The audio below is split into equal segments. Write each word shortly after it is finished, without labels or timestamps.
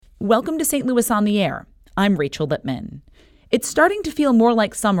Welcome to St. Louis on the Air. I'm Rachel Lippman. It's starting to feel more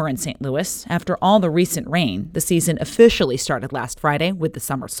like summer in St. Louis. After all the recent rain, the season officially started last Friday with the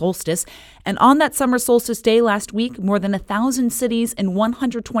summer solstice. And on that summer solstice day last week, more than 1,000 cities in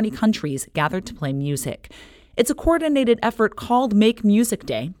 120 countries gathered to play music. It's a coordinated effort called Make Music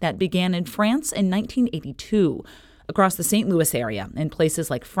Day that began in France in 1982. Across the St. Louis area, in places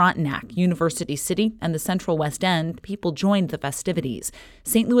like Frontenac, University City, and the Central West End, people joined the festivities.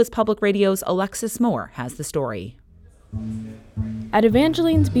 St. Louis Public Radio's Alexis Moore has the story. At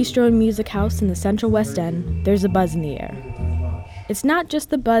Evangeline's Bistro and Music House in the Central West End, there's a buzz in the air. It's not just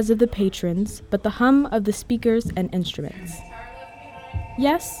the buzz of the patrons, but the hum of the speakers and instruments.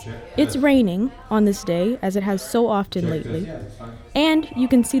 Yes, it's raining on this day, as it has so often lately, and you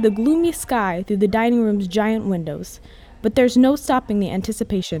can see the gloomy sky through the dining room's giant windows, but there's no stopping the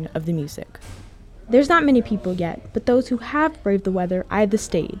anticipation of the music. There's not many people yet, but those who have braved the weather eye the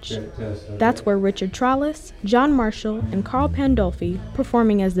stage. That's where Richard Trollis, John Marshall, and Carl Pandolfi,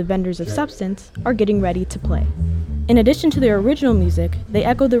 performing as the Vendors of Substance, are getting ready to play. In addition to their original music, they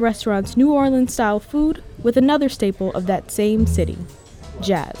echo the restaurant's New Orleans-style food with another staple of that same city,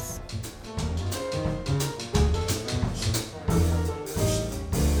 jazz.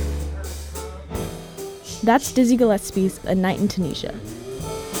 That's Dizzy Gillespie's A Night in Tunisia.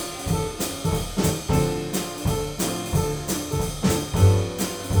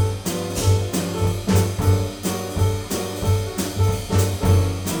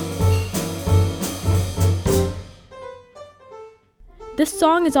 This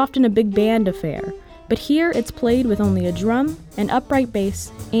song is often a big band affair, but here it's played with only a drum, an upright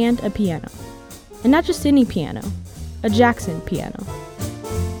bass, and a piano. And not just any piano, a Jackson piano.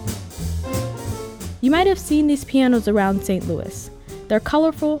 You might have seen these pianos around St. Louis. They're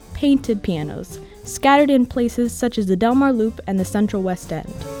colorful, painted pianos, scattered in places such as the Delmar Loop and the Central West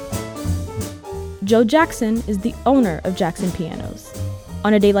End. Joe Jackson is the owner of Jackson Pianos.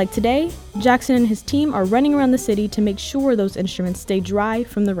 On a day like today, Jackson and his team are running around the city to make sure those instruments stay dry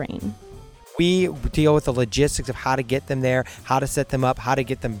from the rain. We deal with the logistics of how to get them there, how to set them up, how to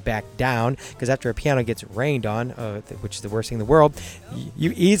get them back down, because after a piano gets rained on, which is the worst thing in the world,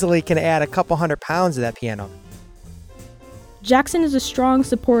 you easily can add a couple 100 pounds to that piano. Jackson is a strong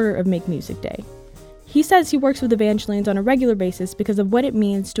supporter of Make Music Day. He says he works with Evangelines on a regular basis because of what it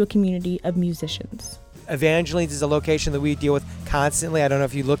means to a community of musicians. Evangelines is a location that we deal with constantly. I don't know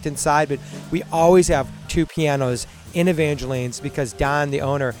if you looked inside, but we always have two pianos in Evangelines because Don, the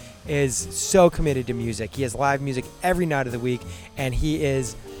owner, is so committed to music. He has live music every night of the week, and he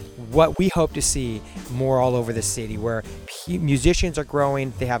is what we hope to see more all over the city, where musicians are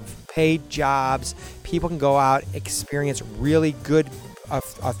growing, they have paid jobs, people can go out, experience really good,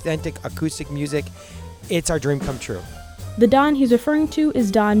 authentic acoustic music. It's our dream come true. The Don he's referring to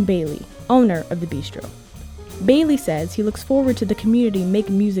is Don Bailey, owner of the bistro. Bailey says he looks forward to the community Make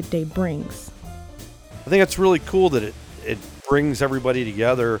Music Day brings. I think it's really cool that it brings everybody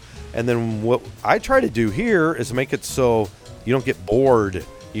together, and then what I try to do here is make it so you don't get bored.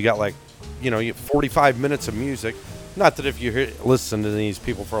 You got you get 45 minutes of music. Not that if you listen to these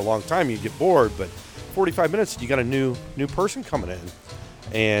people for a long time you get bored, but 45 minutes you got a new person coming in,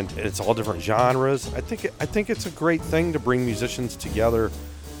 and it's all different genres. I think it's a great thing to bring musicians together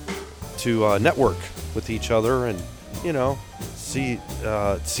to network with each other and see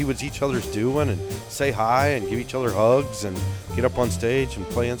what each other's doing and say hi and give each other hugs and get up on stage and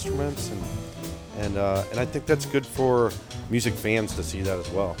play instruments and I think that's good for music fans to see that as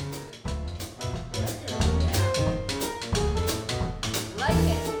well.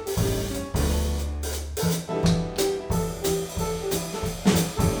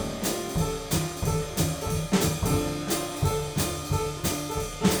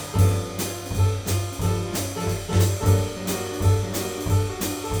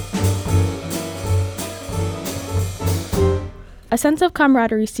 A sense of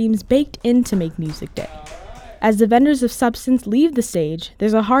camaraderie seems baked into Make Music Day. As the Vendors of Substance leave the stage,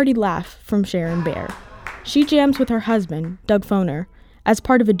 there's a hearty laugh from Sharon Bear. She jams with her husband, Doug Foner, as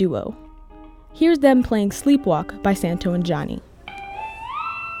part of a duo. Here's them playing Sleepwalk by Santo and Johnny.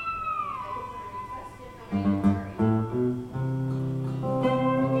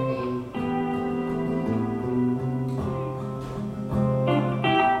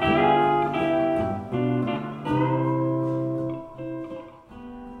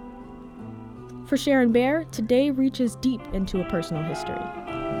 For Sharon Bear, today reaches deep into a personal history.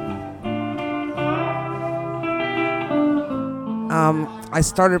 I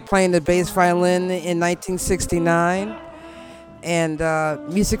started playing the bass violin in 1969, and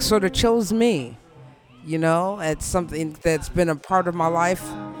music sort of chose me. You know, it's something that's been a part of my life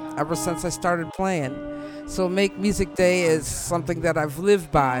ever since I started playing. So Make Music Day is something that I've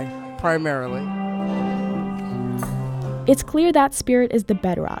lived by primarily. It's clear that spirit is the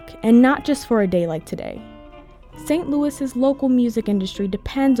bedrock, and not just for a day like today. St. Louis's local music industry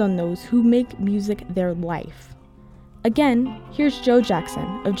depends on those who make music their life. Again, here's Joe Jackson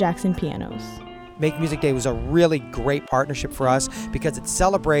of Jackson Pianos. Make Music Day was a really great partnership for us because it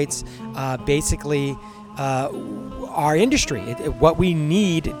celebrates basically our industry, what we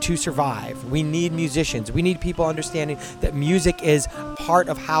need to survive. We need musicians. We need people understanding that music is part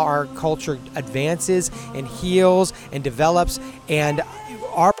of how our culture advances and heals and develops. And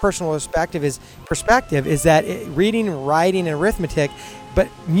our personal perspective is that reading, writing, and arithmetic, but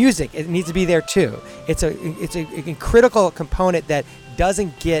music, it needs to be there too. It's a critical component that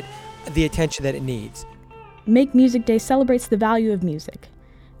doesn't get the attention that it needs. Make Music Day celebrates the value of music.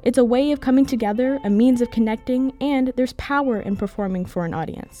 It's a way of coming together, a means of connecting, and there's power in performing for an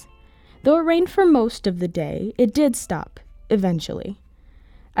audience. Though it rained for most of the day, it did stop, eventually.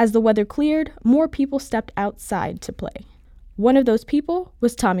 As the weather cleared, more people stepped outside to play. One of those people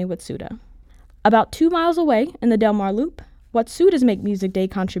was Tommy Watsuda. About 2 miles away in the Del Mar Loop, Watsuda's Make Music Day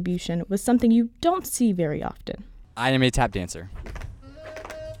contribution was something you don't see very often. I am a tap dancer.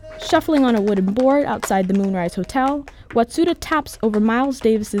 Shuffling on a wooden board outside the Moonrise Hotel, Watsuda taps over Miles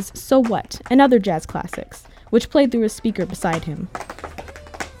Davis's So What and other jazz classics, which played through a speaker beside him.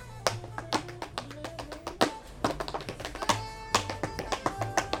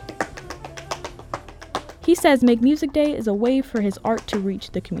 He says Make Music Day is a way for his art to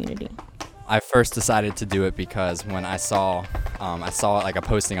reach the community. I first decided to do it because when I saw like a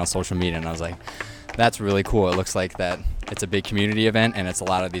posting on social media, and I was like, that's really cool. It looks like that it's a big community event, and it's a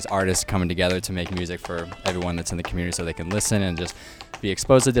lot of these artists coming together to make music for everyone that's in the community so they can listen and just be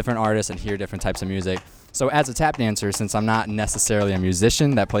exposed to different artists and hear different types of music. So as a tap dancer, since I'm not necessarily a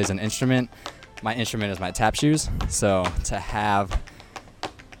musician that plays an instrument, my instrument is my tap shoes. So to have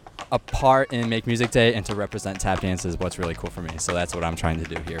a part in Make Music Day and to represent tap dance is what's really cool for me. So that's what I'm trying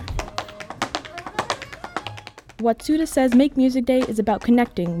to do here. Watsuda says Make Music Day is about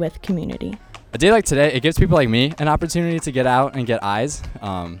connecting with community. A day like today, it gives people like me an opportunity to get out and get eyes,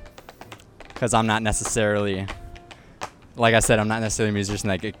 because I'm not necessarily, like I said, I'm not necessarily a musician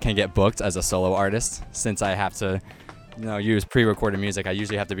that can get booked as a solo artist. Since I have to, use pre-recorded music, I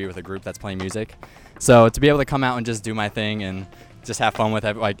usually have to be with a group that's playing music. So to be able to come out and just do my thing and just have fun with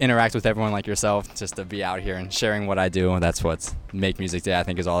interact with everyone like yourself, just to be out here and sharing what I do, that's what Make Music Day I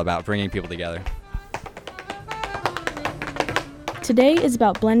think is all about, bringing people together. Today is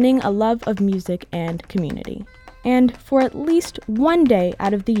about blending a love of music and community. And for at least one day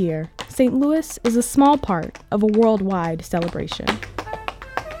out of the year, St. Louis is a small part of a worldwide celebration.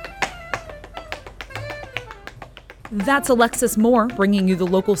 That's Alexis Moore bringing you the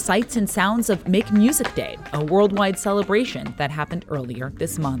local sights and sounds of Make Music Day, a worldwide celebration that happened earlier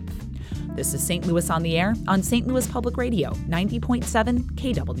this month. This is St. Louis on the Air on St. Louis Public Radio, 90.7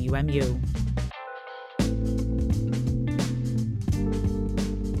 KWMU.